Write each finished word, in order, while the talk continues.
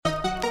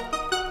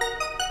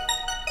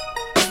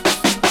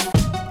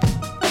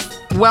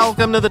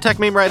Welcome to the Tech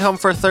Meme Ride Home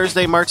for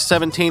Thursday, March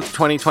 17th,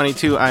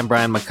 2022. I'm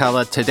Brian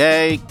McCullough.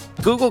 Today,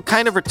 Google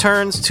kind of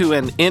returns to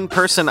an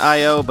in-person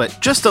I.O., but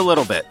just a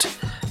little bit.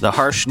 The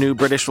harsh new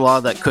British law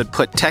that could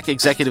put tech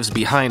executives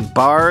behind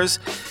bars.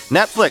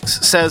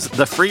 Netflix says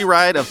the free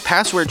ride of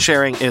password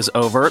sharing is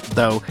over,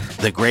 though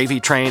the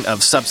gravy train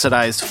of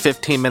subsidized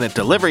 15-minute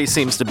delivery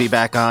seems to be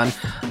back on.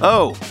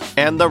 Oh,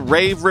 and the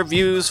rave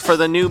reviews for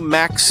the new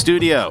Mac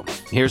Studio.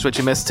 Here's what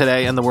you missed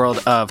today in the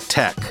world of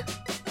tech.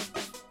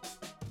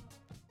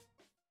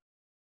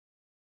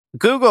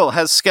 Google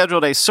has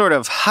scheduled a sort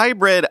of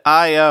hybrid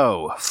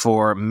I.O.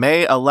 for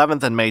May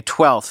 11th and May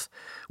 12th,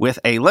 with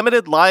a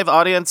limited live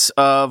audience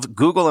of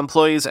Google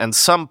employees and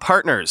some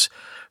partners.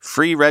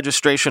 Free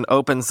registration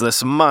opens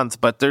this month,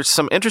 but there's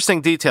some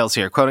interesting details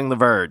here, quoting The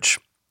Verge.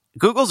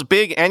 Google's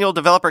big annual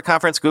developer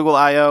conference, Google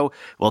I.O.,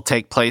 will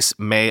take place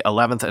May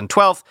 11th and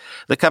 12th.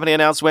 The company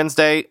announced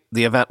Wednesday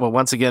the event will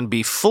once again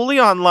be fully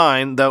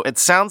online, though it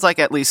sounds like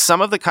at least some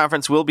of the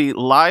conference will be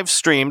live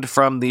streamed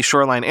from the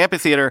Shoreline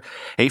Amphitheater,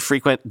 a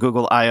frequent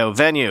Google I.O.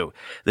 venue.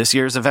 This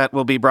year's event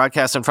will be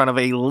broadcast in front of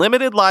a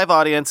limited live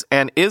audience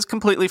and is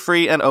completely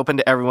free and open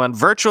to everyone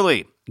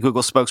virtually.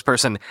 Google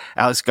spokesperson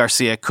Alex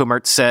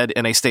Garcia-Kumert said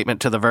in a statement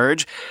to The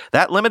Verge,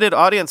 that limited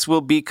audience will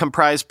be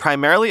comprised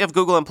primarily of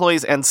Google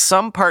employees and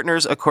some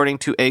partners, according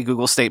to a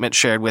Google statement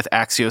shared with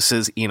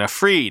Axios' Ina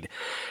Fried.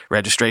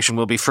 Registration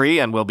will be free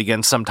and will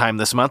begin sometime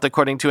this month,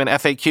 according to an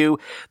FAQ.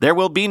 There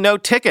will be no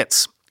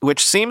tickets,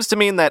 which seems to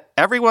mean that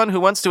everyone who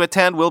wants to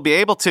attend will be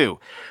able to.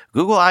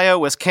 Google I.O.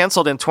 was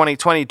canceled in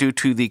 2020 due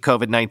to the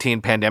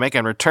COVID-19 pandemic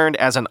and returned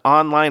as an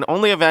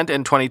online-only event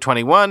in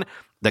 2021.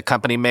 The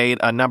company made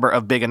a number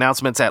of big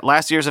announcements at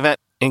last year's event,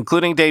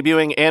 including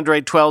debuting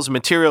Android 12's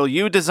Material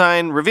You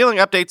design, revealing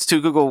updates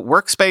to Google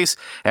Workspace,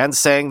 and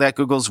saying that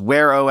Google's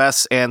Wear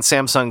OS and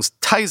Samsung's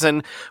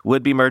Tizen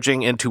would be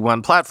merging into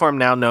one platform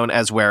now known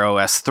as Wear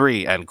OS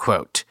 3, end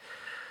quote.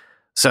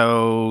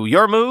 So,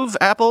 your move,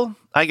 Apple,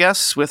 I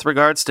guess, with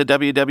regards to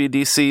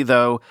WWDC,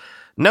 though.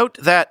 Note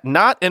that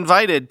not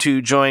invited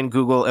to join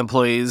Google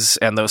employees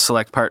and those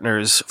select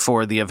partners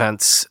for the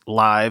events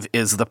live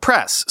is the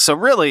press. So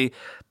really,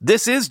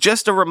 this is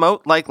just a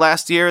remote like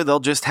last year. They'll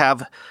just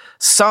have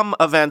some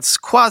events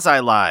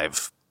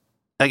quasi-live.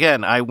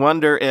 Again, I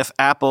wonder if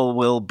Apple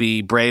will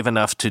be brave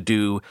enough to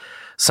do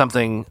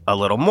something a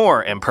little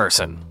more in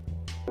person.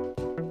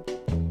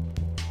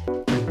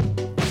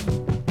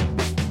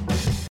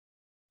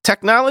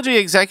 Technology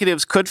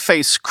executives could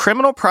face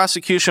criminal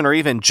prosecution or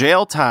even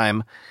jail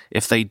time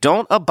if they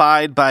don't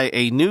abide by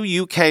a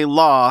new UK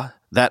law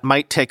that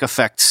might take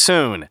effect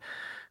soon.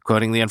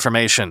 Quoting the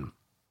information.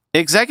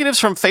 Executives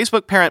from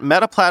Facebook parent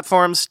Meta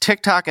Platforms,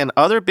 TikTok, and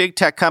other big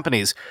tech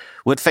companies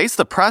would face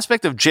the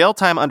prospect of jail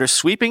time under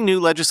sweeping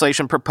new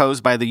legislation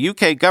proposed by the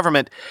UK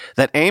government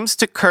that aims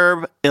to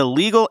curb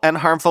illegal and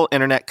harmful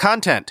internet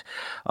content.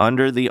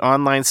 Under the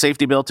online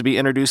safety bill to be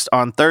introduced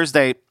on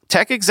Thursday,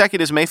 tech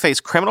executives may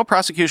face criminal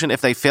prosecution if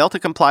they fail to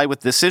comply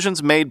with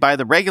decisions made by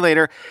the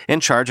regulator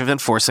in charge of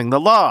enforcing the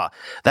law.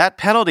 That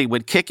penalty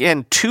would kick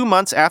in 2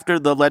 months after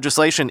the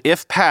legislation,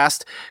 if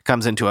passed,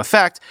 comes into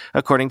effect,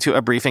 according to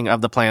a briefing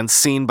of the plan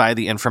seen by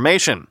the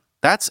information.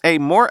 That's a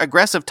more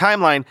aggressive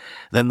timeline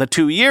than the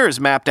 2 years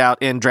mapped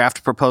out in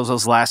draft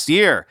proposals last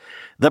year.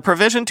 The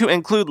provision to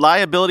include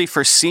liability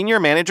for senior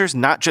managers,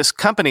 not just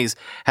companies,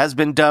 has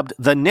been dubbed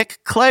the Nick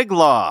Clegg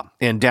Law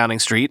in Downing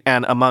Street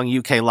and among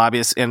UK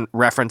lobbyists in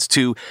reference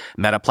to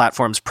Meta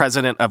Platforms'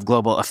 president of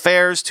global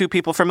affairs. Two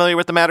people familiar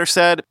with the matter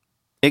said,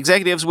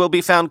 executives will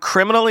be found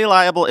criminally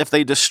liable if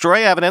they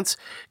destroy evidence,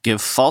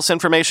 give false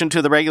information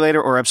to the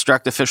regulator, or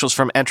obstruct officials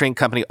from entering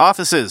company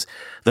offices,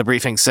 the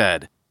briefing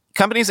said.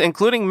 Companies,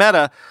 including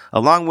Meta,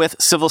 along with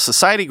civil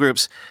society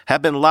groups,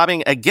 have been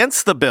lobbying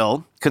against the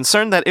bill,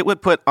 concerned that it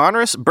would put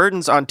onerous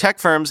burdens on tech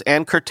firms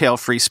and curtail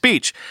free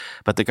speech.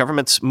 But the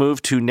government's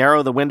move to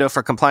narrow the window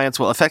for compliance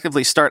will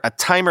effectively start a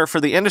timer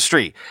for the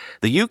industry.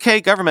 The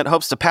UK government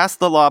hopes to pass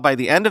the law by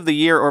the end of the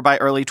year or by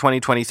early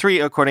 2023,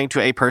 according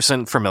to a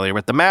person familiar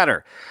with the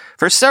matter.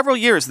 For several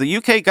years, the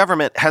UK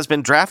government has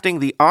been drafting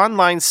the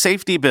online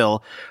safety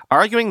bill,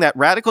 arguing that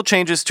radical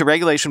changes to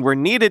regulation were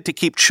needed to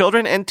keep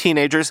children and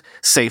teenagers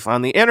safe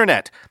on the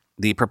internet.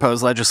 The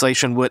proposed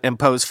legislation would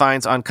impose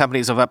fines on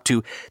companies of up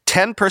to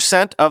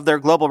 10% of their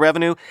global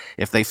revenue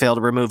if they fail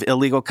to remove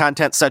illegal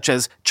content such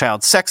as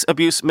child sex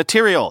abuse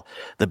material.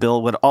 The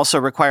bill would also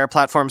require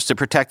platforms to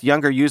protect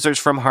younger users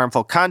from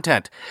harmful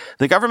content.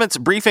 The government's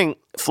briefing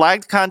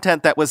flagged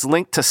content that was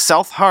linked to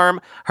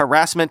self-harm,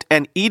 harassment,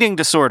 and eating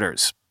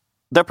disorders.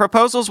 The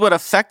proposals would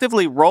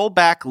effectively roll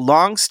back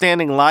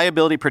long-standing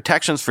liability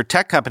protections for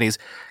tech companies,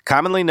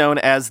 commonly known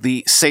as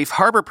the Safe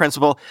Harbor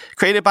Principle,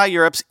 created by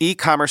Europe's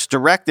e-commerce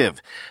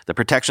directive. The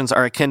protections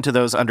are akin to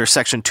those under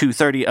Section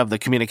 230 of the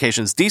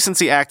Communications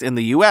Decency Act in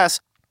the U.S.,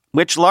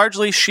 which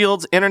largely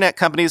shields internet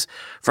companies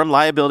from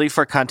liability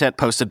for content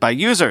posted by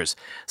users.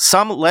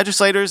 Some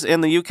legislators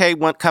in the UK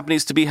want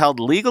companies to be held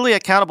legally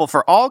accountable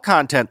for all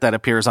content that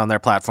appears on their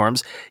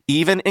platforms,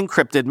 even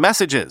encrypted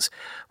messages.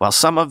 While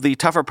some of the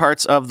tougher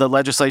parts of the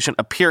legislation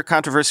appear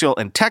controversial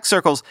in tech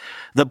circles,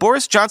 the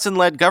Boris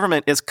Johnson-led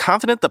government is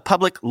confident the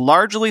public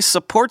largely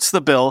supports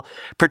the bill,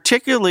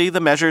 particularly the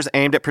measures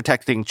aimed at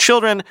protecting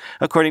children,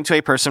 according to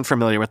a person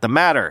familiar with the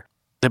matter.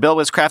 The bill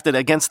was crafted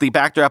against the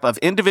backdrop of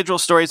individual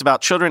stories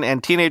about children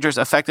and teenagers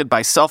affected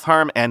by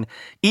self-harm and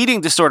eating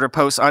disorder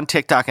posts on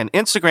TikTok and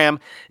Instagram,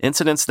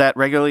 incidents that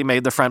regularly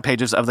made the front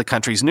pages of the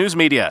country's news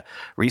media.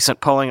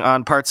 Recent polling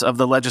on parts of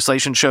the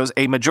legislation shows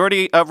a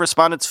majority of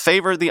respondents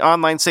favor the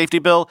online safety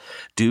bill.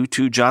 Due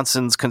to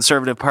Johnson's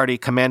Conservative Party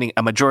commanding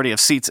a majority of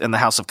seats in the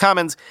House of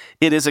Commons,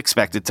 it is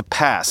expected to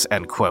pass,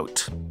 end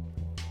quote.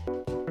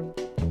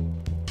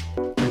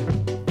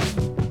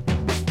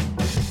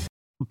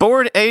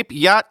 Bored Ape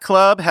Yacht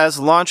Club has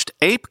launched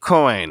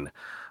ApeCoin,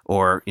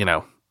 or,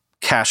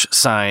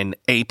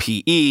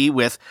 $APE,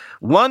 with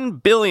 1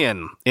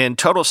 billion in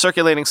total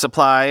circulating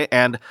supply,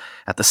 and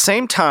at the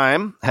same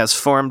time has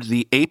formed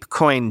the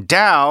ApeCoin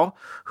DAO,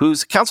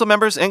 whose council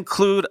members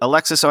include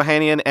Alexis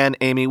Ohanian and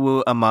Amy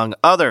Wu, among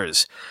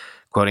others.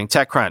 Quoting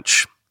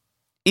TechCrunch,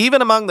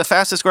 even among the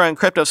fastest-growing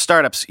crypto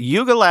startups,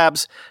 Yuga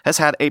Labs has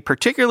had a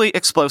particularly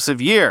explosive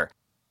year.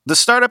 The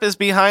startup is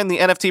behind the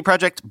NFT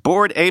project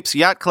Bored Apes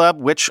Yacht Club,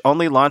 which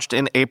only launched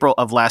in April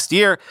of last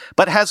year,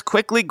 but has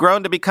quickly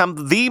grown to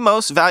become the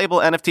most valuable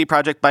NFT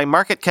project by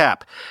market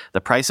cap. The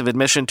price of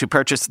admission to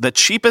purchase the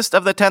cheapest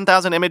of the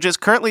 10,000 images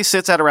currently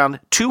sits at around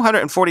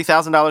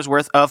 $240,000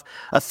 worth of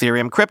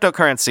Ethereum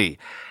cryptocurrency.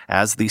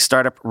 As the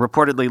startup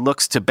reportedly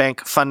looks to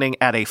bank funding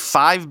at a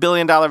 $5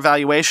 billion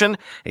valuation,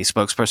 a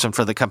spokesperson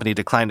for the company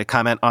declined to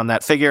comment on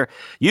that figure.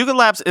 Yuga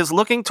Labs is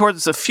looking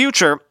towards the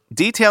future,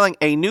 detailing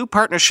a new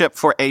partnership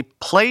for a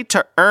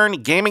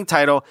play-to-earn gaming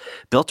title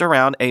built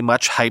around a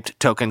much-hyped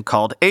token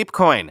called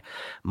ApeCoin.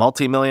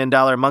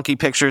 Multi-million-dollar monkey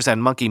pictures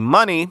and monkey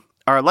money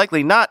are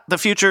likely not the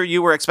future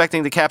you were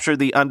expecting to capture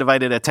the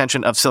undivided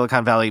attention of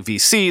Silicon Valley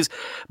VCs,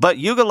 but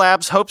Yuga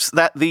Labs hopes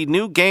that the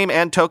new game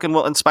and token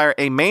will inspire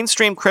a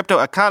mainstream crypto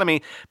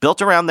economy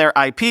built around their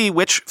IP,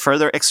 which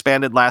further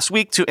expanded last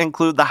week to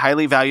include the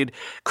highly valued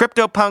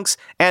CryptoPunks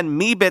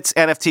and Meebits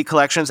NFT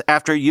collections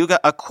after Yuga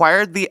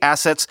acquired the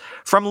assets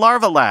from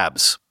Larva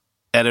Labs.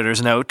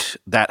 Editor's note,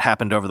 that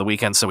happened over the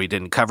weekend, so we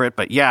didn't cover it,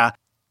 but yeah,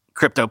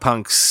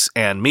 CryptoPunks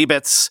and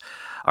Meebits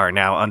are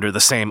now under the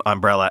same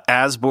umbrella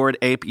as Bored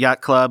Ape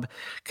Yacht Club.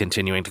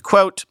 Continuing to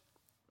quote,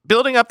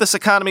 building up this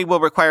economy will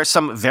require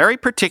some very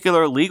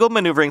particular legal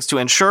maneuverings to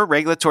ensure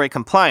regulatory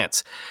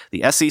compliance.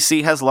 The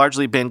SEC has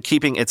largely been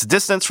keeping its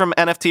distance from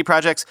NFT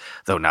projects,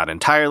 though not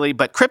entirely,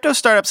 but crypto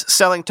startups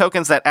selling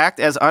tokens that act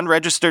as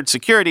unregistered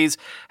securities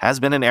has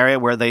been an area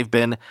where they've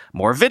been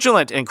more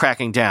vigilant in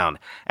cracking down.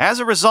 As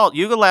a result,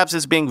 Yuga Labs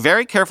is being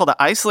very careful to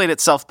isolate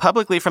itself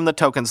publicly from the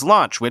token's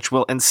launch, which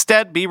will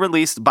instead be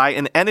released by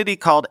an entity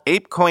called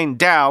ApeCoin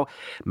DAO,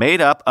 made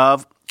up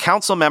of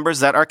council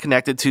members that are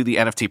connected to the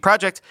NFT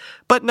project,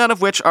 but none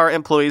of which are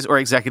employees or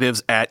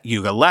executives at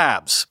Yuga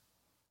Labs.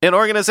 An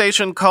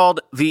organization called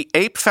the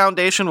Ape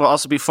Foundation will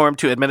also be formed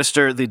to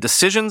administer the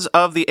decisions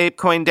of the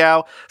ApeCoin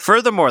DAO.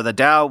 Furthermore, the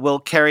DAO will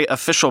carry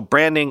official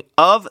branding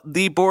of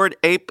the Bored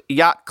Ape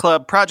Yacht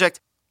Club project,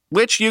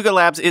 which Yuga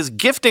Labs is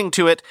gifting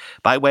to it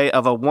by way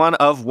of a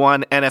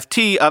one-of-one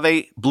NFT of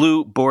a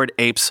blue Bored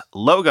Apes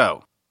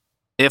logo.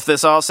 If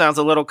this all sounds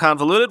a little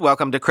convoluted,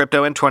 welcome to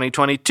Crypto in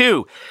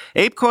 2022.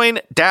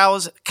 ApeCoin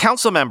DAO's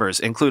council members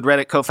include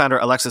Reddit co-founder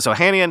Alexis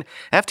Ohanian,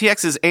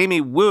 FTX's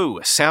Amy Wu,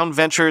 Sound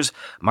Ventures'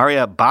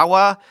 Maria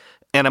Bawa,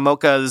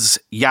 Animoca's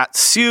Yat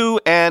Siu,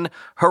 and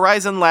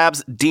Horizon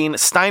Labs' Dean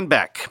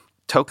Steinbeck.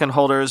 Token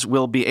holders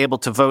will be able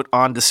to vote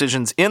on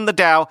decisions in the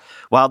DAO,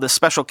 while the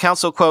special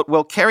counsel, quote,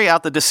 will carry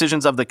out the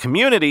decisions of the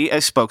community, a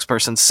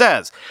spokesperson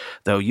says.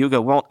 Though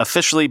Yuga won't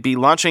officially be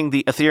launching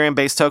the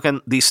Ethereum-based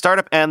token, the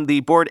startup and the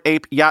Bored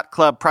Ape Yacht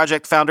Club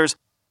project founders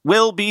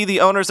will be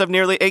the owners of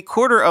nearly a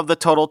quarter of the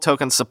total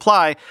token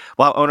supply,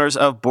 while owners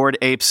of Bored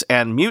Apes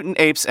and Mutant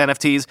Apes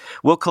NFTs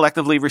will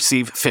collectively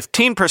receive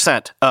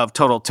 15% of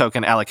total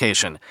token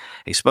allocation.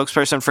 A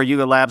spokesperson for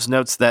Yuga Labs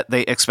notes that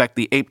they expect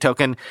the Ape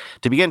token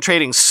to begin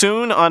trading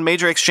soon on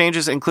major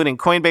exchanges including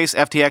Coinbase,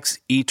 FTX,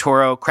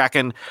 eToro,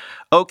 Kraken,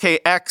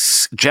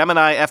 OKX,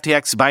 Gemini,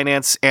 FTX,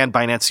 Binance, and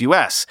Binance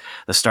US.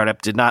 The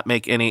startup did not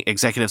make any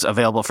executives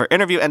available for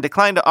interview and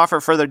declined to offer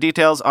further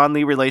details on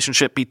the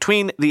relationship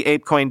between the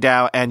ApeCoin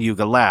DAO and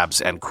Yuga Labs,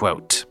 end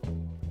quote.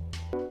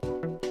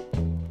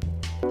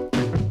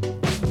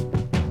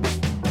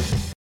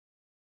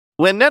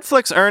 When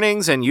Netflix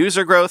earnings and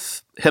user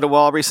growth hit a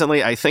wall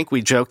recently, I think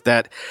we joked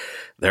that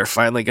they're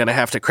finally going to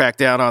have to crack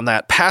down on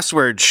that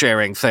password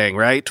sharing thing,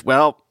 right?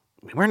 Well,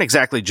 we weren't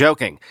exactly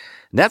joking.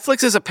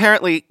 Netflix is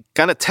apparently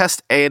going to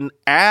test an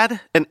add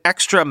an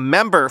extra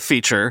member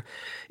feature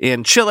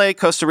in Chile,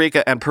 Costa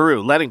Rica, and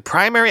Peru, letting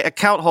primary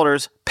account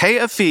holders pay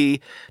a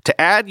fee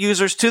to add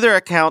users to their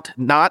account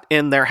not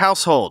in their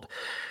household.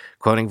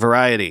 Quoting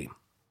Variety,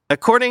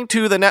 According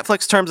to the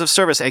Netflix terms of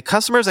service, a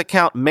customer's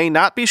account may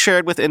not be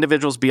shared with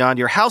individuals beyond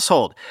your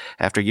household.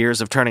 After years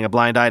of turning a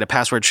blind eye to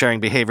password sharing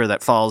behavior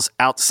that falls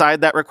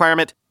outside that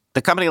requirement,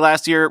 the company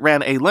last year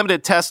ran a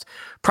limited test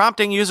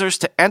prompting users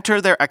to enter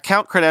their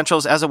account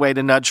credentials as a way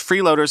to nudge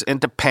freeloaders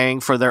into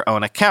paying for their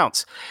own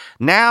accounts.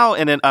 Now,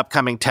 in an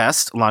upcoming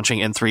test, launching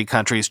in 3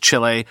 countries,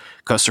 Chile,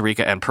 Costa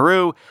Rica, and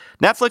Peru,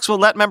 Netflix will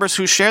let members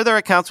who share their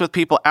accounts with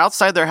people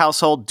outside their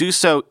household do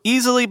so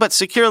easily but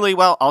securely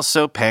while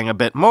also paying a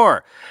bit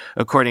more.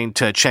 According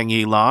to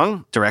Cheng-Yi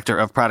Long, Director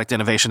of Product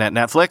Innovation at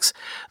Netflix,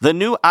 the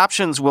new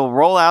options will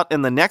roll out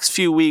in the next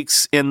few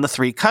weeks in the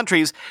 3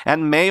 countries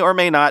and may or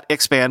may not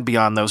expand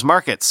beyond those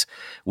markets.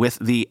 With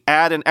the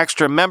Add an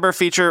Extra Member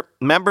feature,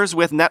 members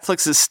with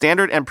Netflix's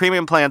standard and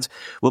premium plans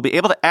will be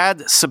able to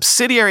add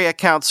subsidiary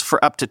accounts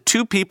for up to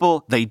 2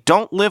 people they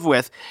don't live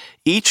with,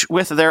 each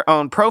with their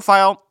own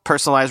profile,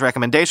 personalized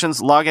recommendations,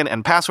 login,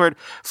 and password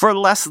for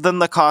less than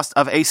the cost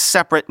of a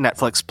separate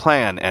Netflix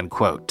plan, end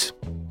quote.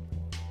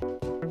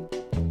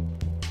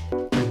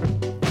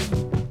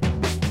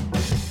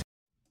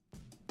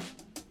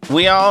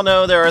 We all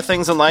know there are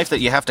things in life that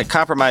you have to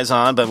compromise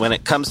on, but when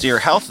it comes to your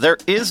health, there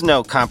is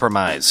no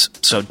compromise.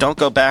 So don't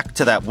go back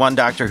to that one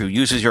doctor who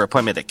uses your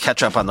appointment to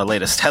catch up on the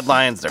latest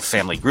headlines, their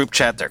family group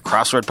chat, their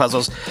crossword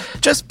puzzles,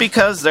 just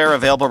because they're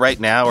available right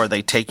now or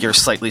they take your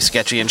slightly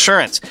sketchy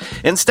insurance.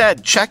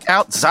 Instead, check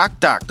out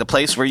ZocDoc, the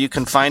place where you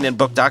can find and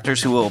book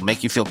doctors who will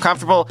make you feel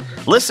comfortable,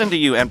 listen to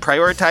you, and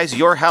prioritize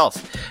your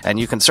health. And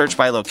you can search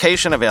by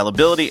location,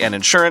 availability, and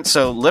insurance,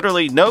 so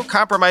literally no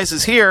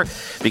compromises here,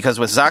 because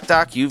with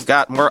ZocDoc, you've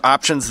got more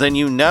options than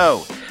you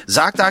know.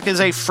 ZocDoc is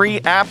a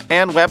free app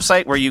and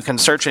website where you can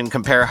search and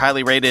compare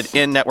highly rated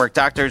in-network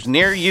doctors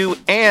near you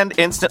and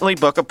instantly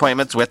book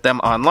appointments with them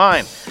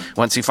online.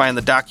 Once you find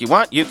the doc you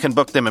want, you can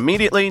book them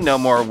immediately, no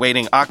more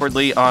waiting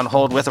awkwardly on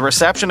hold with a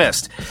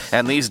receptionist.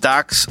 And these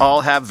docs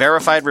all have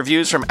verified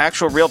reviews from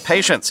actual real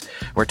patients.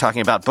 We're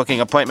talking about booking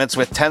appointments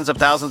with tens of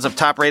thousands of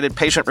top-rated,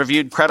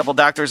 patient-reviewed, credible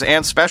doctors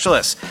and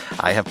specialists.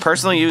 I have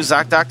personally used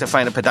ZocDoc to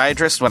find a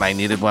podiatrist when I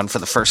needed one for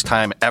the first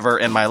time ever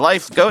in my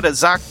life. Go to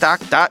ZocDoc.com/TechMeme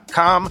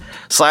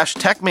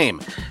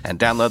and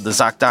download the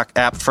ZocDoc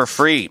app for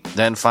free.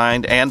 Then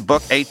find and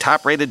book a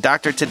top-rated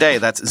doctor today.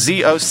 That's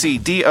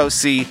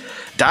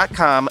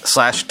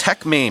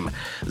ZocDoc.com/TechMeme.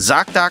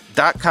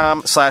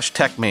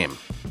 ZocDoc.com/TechMeme.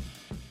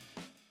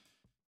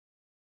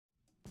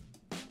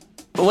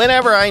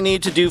 Whenever I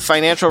need to do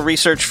financial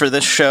research for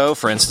this show,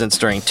 for instance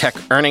during tech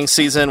earnings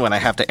season when I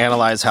have to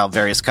analyze how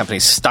various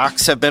companies'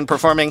 stocks have been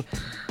performing,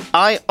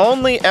 I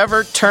only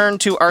ever turn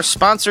to our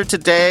sponsor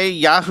today,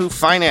 Yahoo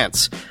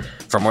Finance.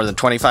 For more than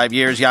 25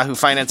 years, Yahoo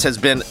Finance has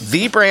been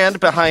the brand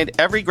behind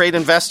every great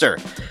investor.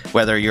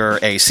 Whether you're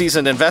a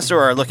seasoned investor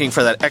or are looking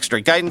for that extra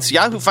guidance,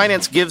 Yahoo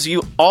Finance gives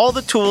you all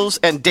the tools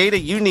and data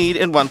you need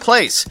in one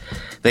place.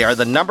 They are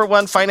the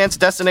 #1 finance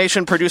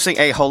destination, producing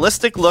a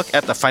holistic look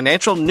at the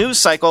financial news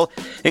cycle,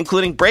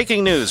 including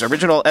breaking news,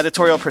 original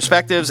editorial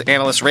perspectives,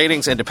 analyst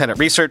ratings, independent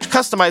research,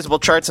 customizable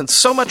charts, and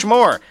so much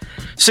more.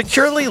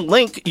 Securely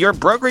link your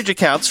brokerage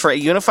accounts for a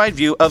unified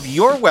view of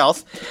your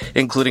wealth,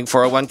 including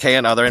 401k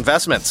and other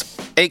investments.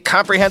 A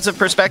comprehensive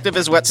perspective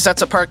is what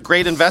sets apart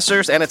great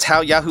investors, and it's how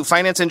Yahoo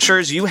Finance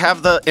ensures you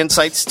have the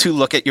insights to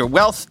look at your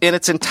wealth in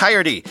its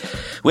entirety.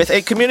 With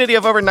a community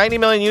of over 90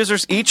 million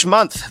users each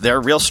month,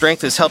 their real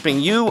strength is helping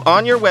you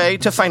on your way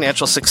to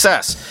financial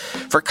success.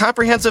 For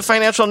comprehensive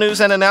financial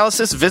news and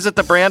analysis, visit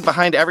the brand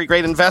behind every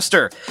great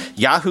investor,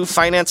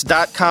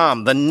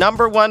 yahoofinance.com, the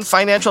 #1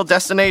 financial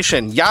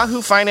destination,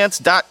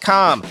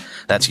 yahoofinance.com.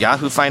 That's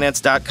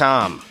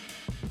yahoofinance.com.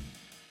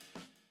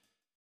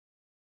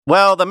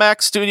 Well, the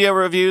Mac Studio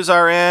reviews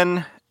are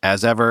in.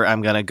 As ever,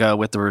 I'm going to go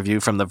with the review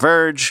from The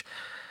Verge,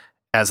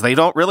 as they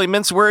don't really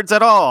mince words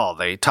at all.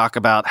 They talk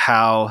about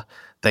how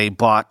they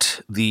bought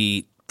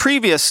the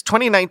previous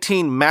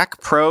 2019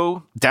 Mac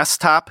Pro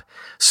desktop,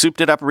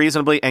 souped it up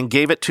reasonably, and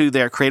gave it to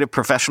their creative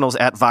professionals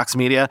at Vox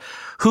Media,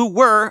 who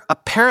were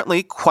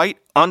apparently quite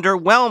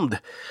underwhelmed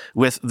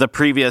with the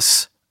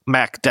previous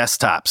Mac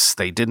desktops.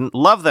 They didn't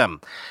love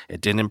them.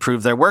 It didn't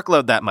improve their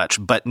workload that much.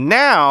 But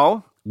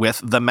now, with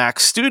the Mac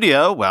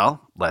Studio,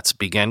 well, let's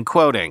begin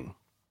quoting.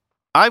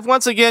 I've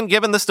once again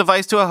given this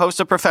device to a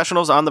host of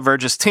professionals on The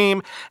Verge's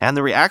team, and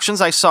the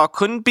reactions I saw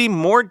couldn't be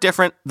more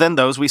different than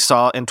those we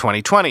saw in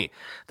 2020.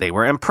 They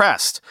were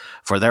impressed.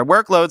 For their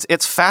workloads,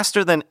 it's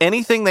faster than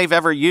anything they've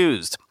ever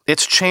used.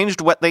 It's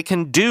changed what they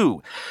can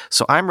do.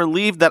 So I'm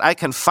relieved that I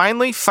can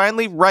finally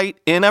write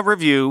in a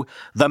review,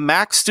 the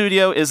Mac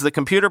Studio is the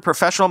computer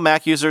professional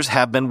Mac users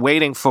have been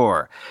waiting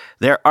for.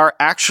 There are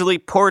actually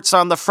ports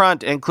on the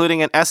front,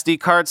 including an SD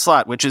card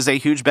slot, which is a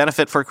huge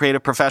benefit for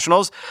creative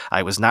professionals.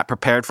 I was not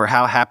prepared for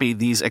how happy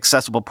these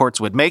accessible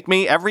ports would make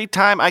me. Every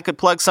time I could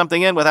plug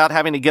something in without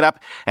having to get up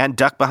and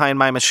duck behind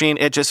my machine,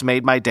 it just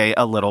made my day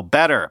a little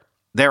better.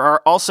 There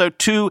are also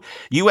 2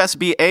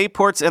 USB-A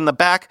ports in the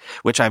back,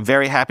 which I'm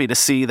very happy to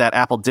see that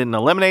Apple didn't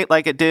eliminate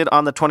like it did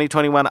on the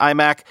 2021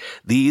 iMac.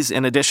 These,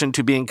 in addition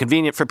to being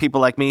convenient for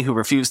people like me who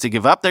refuse to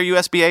give up their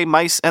USB-A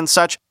mice and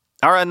such,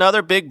 are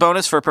another big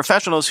bonus for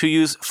professionals who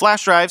use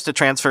flash drives to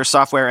transfer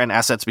software and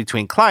assets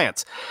between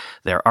clients.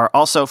 There are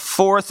also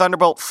 4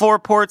 Thunderbolt 4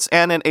 ports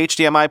and an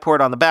HDMI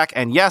port on the back,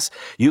 and yes,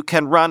 you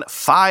can run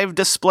 5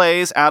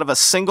 displays out of a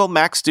single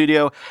Mac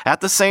Studio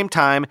at the same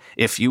time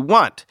if you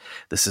want.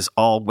 This is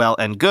all well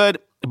and good,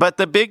 but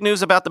the big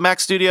news about the Mac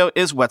Studio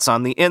is what's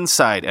on the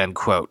inside, end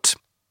quote.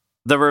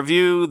 The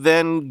review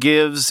then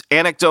gives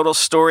anecdotal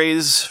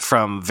stories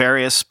from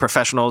various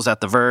professionals at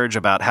The Verge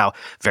about how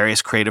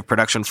various creative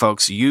production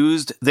folks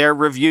used their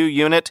review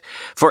unit.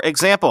 For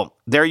example,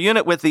 their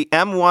unit with the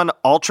M1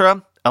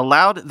 Ultra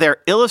allowed their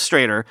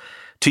illustrator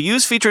to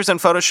use features in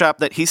Photoshop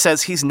that he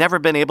says he's never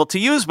been able to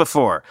use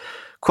before.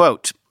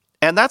 Quote,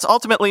 "And that's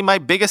ultimately my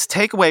biggest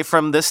takeaway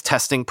from this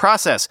testing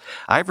process.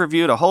 I've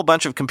reviewed a whole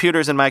bunch of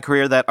computers in my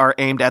career that are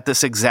aimed at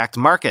this exact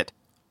market.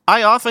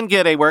 I often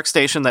get a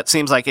workstation that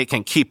seems like it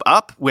can keep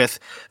up with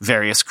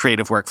various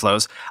creative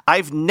workflows.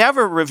 I've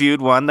never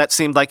reviewed one that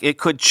seemed like it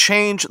could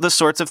change the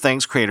sorts of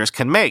things creators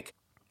can make.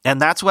 And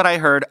that's what I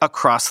heard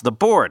across the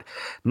board.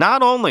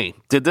 Not only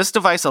did this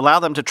device allow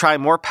them to try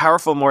more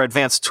powerful, more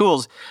advanced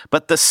tools,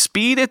 but the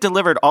speed it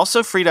delivered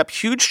also freed up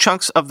huge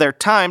chunks of their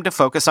time to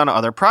focus on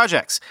other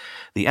projects.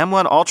 The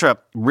M1 Ultra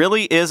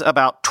really is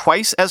about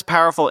twice as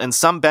powerful in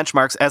some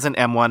benchmarks as an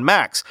M1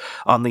 Max.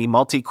 On the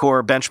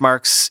multi-core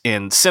benchmarks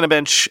in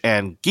Cinebench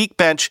and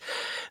Geekbench,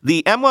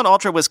 the M1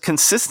 Ultra was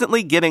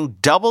consistently getting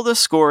double the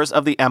scores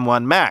of the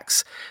M1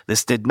 Max.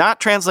 This did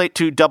not translate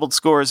to doubled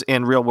scores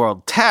in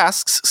real-world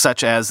tasks,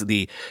 such as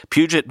the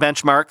Puget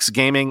benchmarks,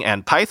 gaming,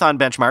 and Python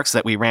benchmarks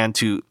that we ran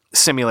to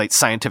simulate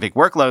scientific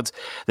workloads.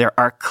 There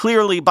are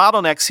clearly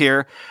bottlenecks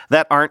here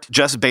that aren't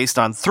just based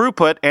on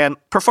throughput, and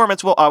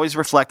performance will always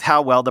reflect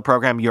how well the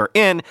program you're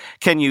in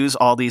can use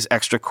all these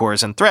extra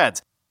cores and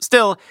threads.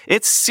 Still,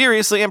 it's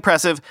seriously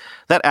impressive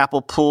that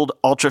Apple pulled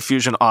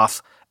UltraFusion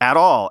off at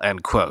all,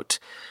 end quote.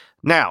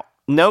 Now,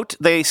 note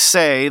they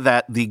say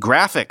that the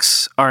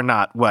graphics are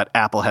not what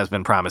Apple has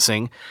been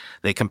promising.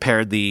 They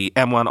compared the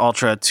M1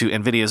 Ultra to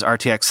NVIDIA's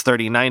RTX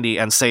 3090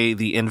 and say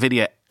the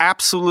NVIDIA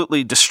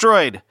absolutely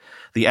destroyed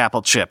the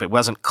Apple chip. It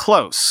wasn't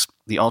close.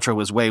 The Ultra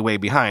was way, way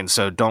behind,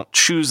 so don't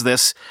choose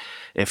this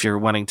if you're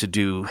wanting to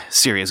do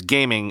serious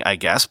gaming, I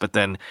guess. But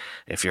then,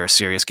 if you're a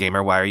serious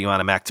gamer, why are you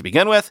on a Mac to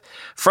begin with?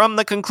 From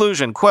the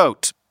conclusion,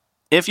 quote,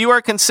 "If you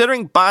are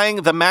considering buying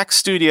the Mac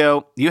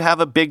Studio, you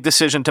have a big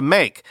decision to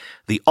make.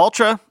 The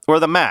Ultra or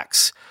the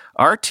Max?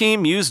 Our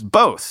team used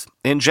both.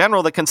 In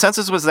general, the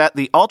consensus was that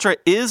the Ultra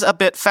is a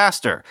bit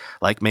faster,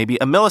 like maybe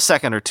a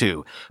millisecond or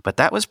two, but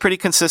that was pretty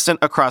consistent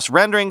across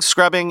rendering,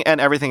 scrubbing,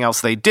 and everything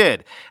else they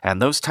did,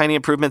 and those tiny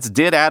improvements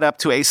did add up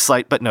to a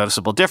slight but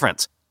noticeable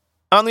difference.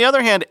 On the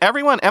other hand,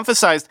 everyone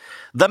emphasized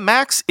the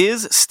Max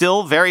is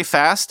still very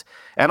fast,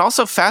 and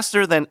also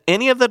faster than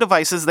any of the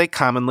devices they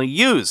commonly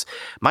use.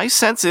 My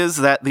sense is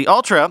that the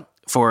Ultra,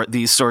 for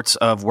these sorts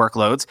of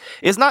workloads,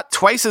 is not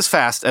twice as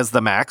fast as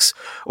the Max,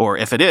 or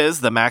if it is,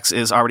 the Max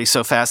is already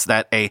so fast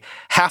that a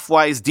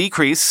half-wise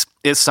decrease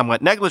is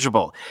somewhat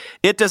negligible.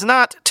 It does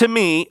not, to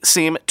me,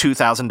 seem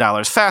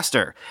 $2,000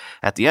 faster.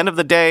 At the end of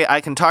the day,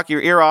 I can talk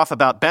your ear off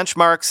about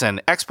benchmarks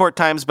and export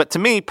times, but to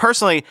me,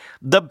 personally,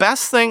 the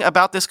best thing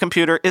about this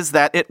computer is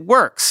that it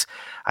works.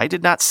 I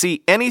did not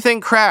see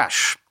anything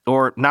crash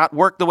or not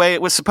work the way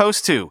it was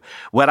supposed to.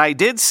 What I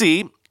did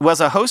see was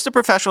a host of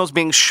professionals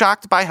being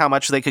shocked by how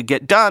much they could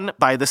get done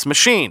by this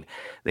machine.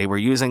 They were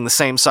using the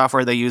same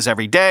software they use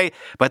every day,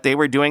 but they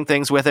were doing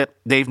things with it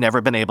they've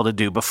never been able to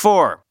do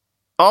before.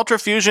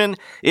 UltraFusion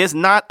is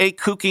not a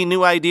kooky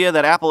new idea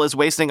that Apple is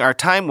wasting our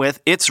time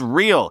with. It's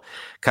real.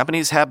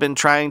 Companies have been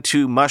trying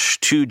to mush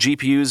 2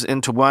 GPUs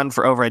into one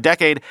for over a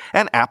decade,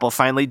 and Apple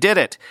finally did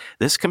it.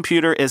 This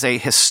computer is a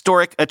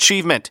historic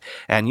achievement,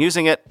 and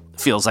using it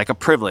feels like a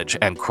privilege,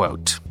 end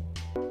quote.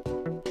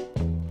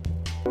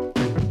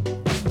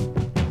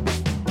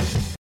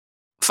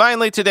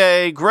 Finally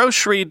today,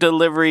 grocery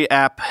delivery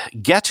app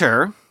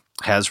Getir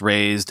has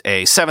raised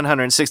a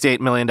 $768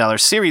 million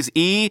Series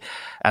E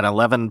at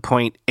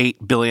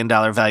 $11.8 billion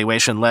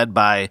valuation led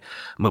by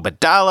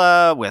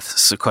Mubadala, with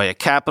Sequoia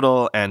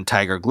Capital and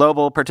Tiger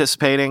Global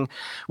participating,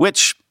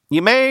 which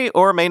you may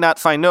or may not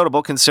find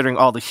notable considering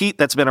all the heat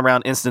that's been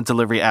around instant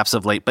delivery apps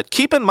of late. But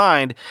keep in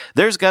mind,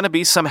 there's going to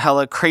be some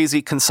hella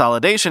crazy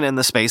consolidation in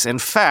the space. In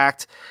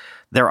fact,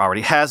 there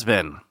already has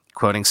been,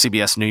 quoting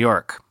CBS New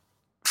York.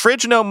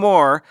 Fridge No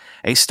More,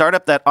 a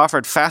startup that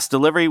offered fast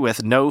delivery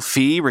with no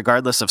fee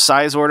regardless of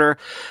size order,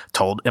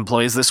 told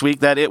employees this week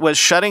that it was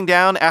shutting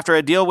down after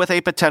a deal with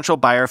a potential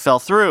buyer fell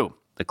through.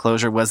 The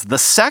closure was the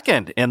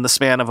second in the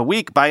span of a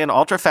week by an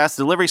ultra-fast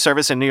delivery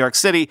service in New York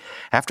City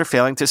after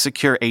failing to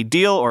secure a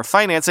deal or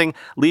financing,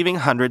 leaving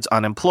hundreds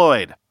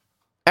unemployed.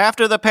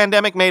 After the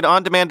pandemic made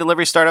on-demand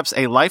delivery startups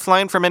a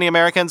lifeline for many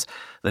Americans,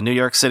 the New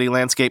York City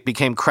landscape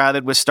became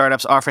crowded with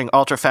startups offering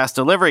ultra-fast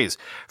deliveries.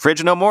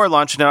 Fridge No More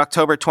launched in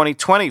October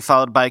 2020,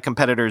 followed by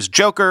competitors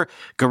Joker,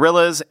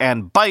 Gorillas,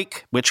 and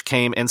Bike, which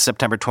came in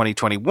September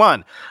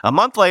 2021. A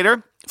month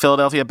later,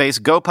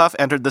 Philadelphia-based GoPuff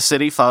entered the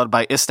city, followed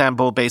by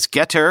Istanbul-based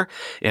Getir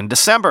in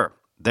December.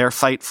 Their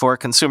fight for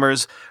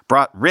consumers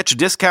brought rich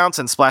discounts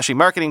and splashy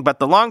marketing, but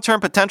the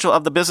long-term potential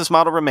of the business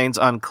model remains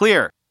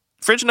unclear.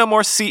 Fridge No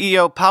More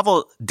CEO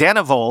Pavel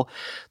Danivol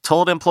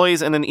told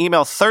employees in an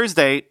email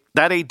Thursday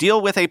that a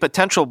deal with a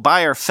potential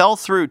buyer fell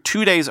through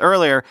 2 days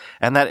earlier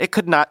and that it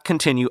could not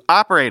continue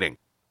operating.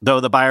 Though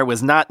the buyer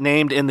was not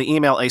named in the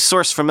email, a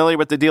source familiar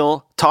with the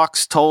deal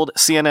talks told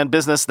CNN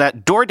Business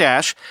that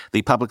DoorDash,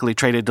 the publicly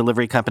traded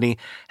delivery company,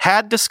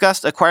 had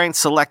discussed acquiring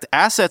select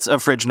assets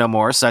of Fridge No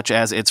More, such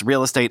as its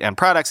real estate and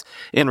products,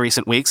 in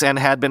recent weeks and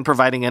had been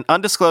providing an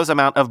undisclosed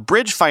amount of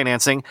bridge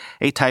financing,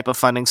 a type of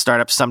funding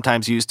startups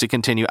sometimes use to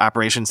continue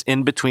operations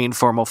in between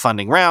formal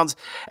funding rounds,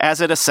 as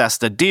it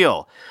assessed a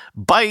deal.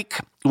 Bike,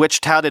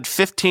 which touted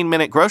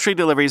 15-minute grocery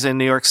deliveries in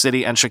New York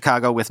City and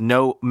Chicago with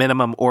no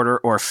minimum order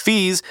or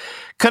fees,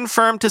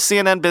 confirmed to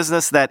CNN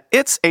Business that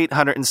its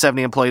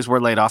 870 employees were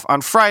laid off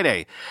on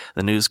Friday.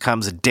 The news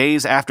comes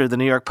days after the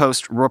New York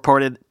Post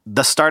reported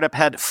the startup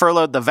had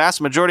furloughed the vast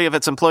majority of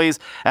its employees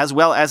as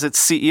well as its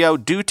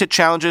CEO due to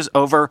challenges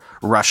over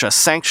Russia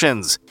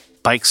sanctions.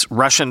 Bike's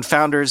Russian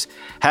founders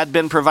had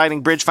been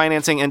providing bridge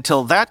financing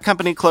until that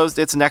company closed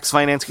its next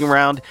financing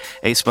round,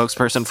 a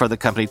spokesperson for the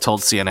company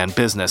told CNN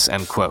Business,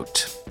 end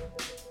quote.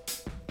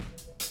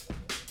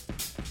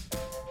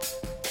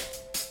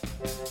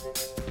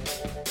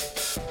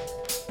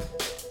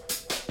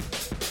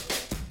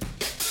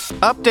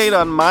 Update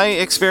on my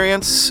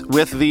experience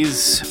with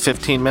these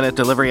 15-minute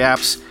delivery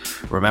apps.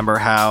 Remember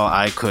how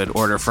I could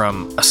order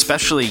from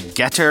especially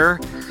Getter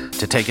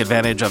to take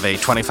advantage of a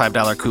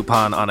 $25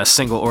 coupon on a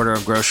single order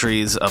of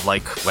groceries of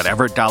like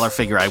whatever dollar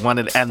figure I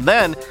wanted. And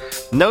then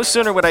no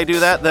sooner would I do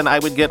that than I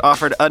would get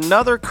offered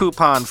another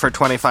coupon for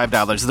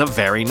 $25 the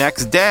very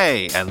next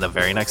day, and the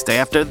very next day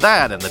after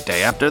that, and the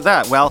day after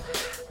that. Well,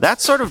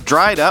 that sort of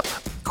dried up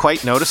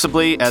quite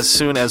noticeably as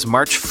soon as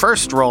March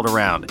 1st rolled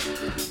around.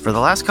 For the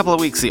last couple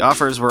of weeks, the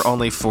offers were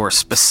only for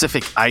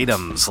specific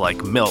items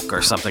like milk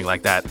or something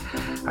like that.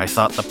 I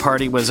thought the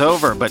party was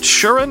over, but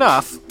sure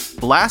enough,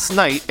 last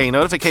night a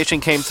notification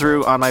came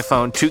through on my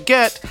phone to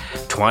get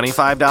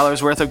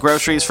 $25 worth of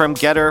groceries from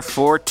Getter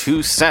for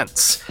 2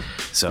 cents.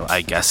 So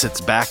I guess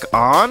it's back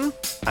on.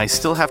 I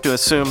still have to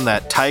assume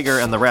that Tiger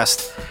and the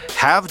rest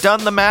have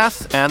done the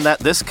math and that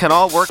this can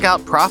all work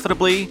out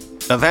profitably,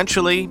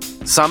 eventually,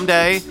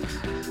 someday.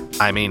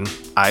 I mean,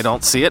 I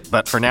don't see it,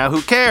 but for now,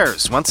 who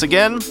cares? Once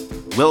again,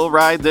 we'll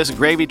ride this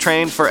gravy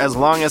train for as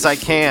long as I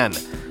can.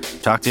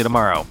 Talk to you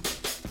tomorrow.